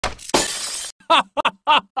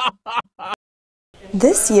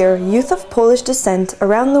This year, youth of Polish descent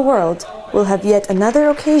around the world will have yet another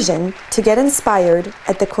occasion to get inspired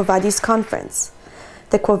at the Quo Vadis Conference.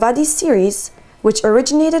 The Quo Vadis series, which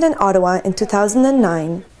originated in Ottawa in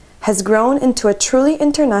 2009, has grown into a truly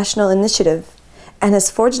international initiative and has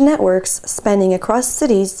forged networks spanning across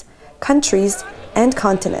cities, countries, and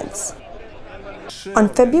continents. On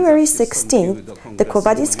February 16th, the Quo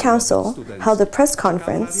Vadis Council held a press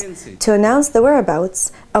conference to announce the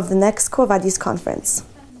whereabouts of the next Quo Vadis Conference.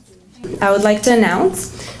 I would like to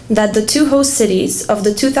announce that the two host cities of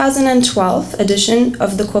the 2012 edition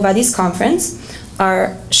of the Quo Vadis Conference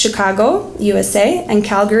are Chicago, USA, and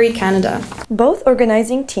Calgary, Canada. Both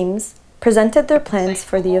organizing teams presented their plans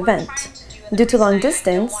for the event. Due to long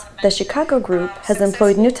distance, the Chicago group has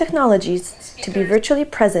employed new technologies to be virtually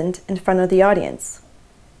present in front of the audience.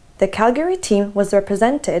 The Calgary team was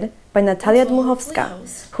represented by Natalia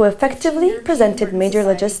Dmuchowska, who effectively presented major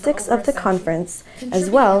logistics of the conference as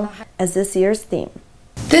well as this year's theme.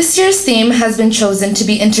 This year's theme has been chosen to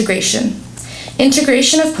be integration.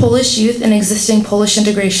 Integration of Polish youth in existing Polish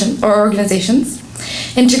integration or organizations,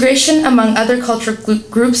 integration among other cultural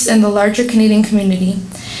groups in the larger Canadian community,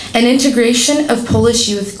 and integration of Polish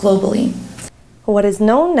youth globally. What is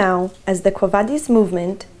known now as the Quo Vadis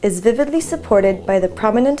movement is vividly supported by the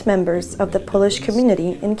prominent members of the Polish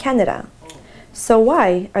community in Canada. So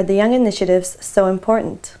why are the young initiatives so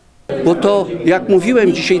important? Bo to, jak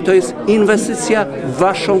mówiłem dzisiaj, to jest inwestycja w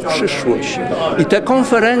waszą przyszłość. I te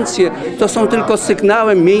konferencje to są tylko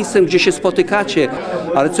sygnałem, miejscem, gdzie się spotykacie.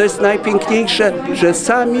 Ale co jest najpiękniejsze, że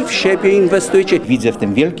sami w siebie inwestujecie. Widzę w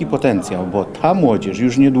tym wielki potencjał, bo ta młodzież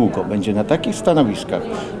już niedługo będzie na takich stanowiskach,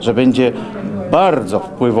 że będzie bardzo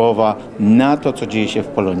wpływowa na to, co dzieje się w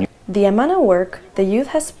Polonii. The amount of work the youth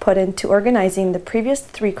has put into organizing the previous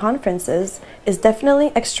 3 conferences is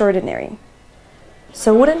definitely extraordinary.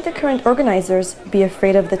 So wouldn't the current organizers be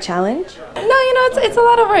afraid of the challenge? No, it's a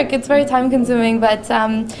lot of work. It's very time-consuming, but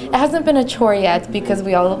it hasn't been a chore yet because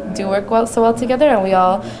we all do work so well together, and we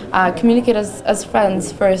all communicate as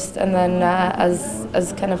friends first, and then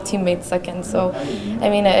as kind of teammates second. So, I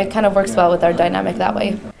mean, it kind of works well with our dynamic that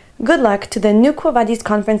way. Good luck to the new Quo Vadis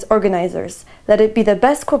Conference organizers. Let it be the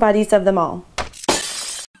best Quo Vadis of them all.